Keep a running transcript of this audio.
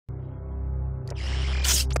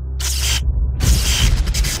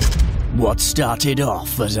What started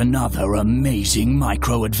off as another amazing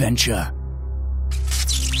micro-adventure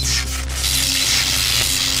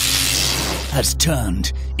has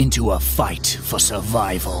turned into a fight for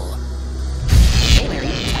survival. Hey Larry,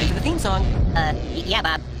 time for the theme song. Yeah,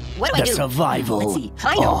 Bob. What do I The do? survival Let's see.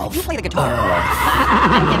 I know. of You play the guitar.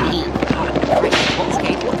 I'm Kevin E. Right. Well,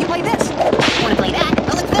 okay. Well, you play this. Want to play that?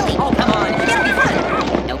 Oh, look, Billy. Oh, come on. It'll be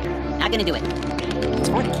fun. Nope, not gonna do it. It's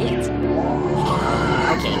for the kids.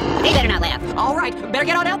 Okay, they better not laugh. All right. Better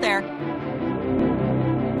get on out there.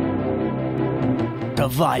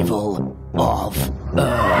 survival of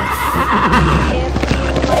Earth. If you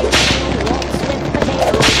like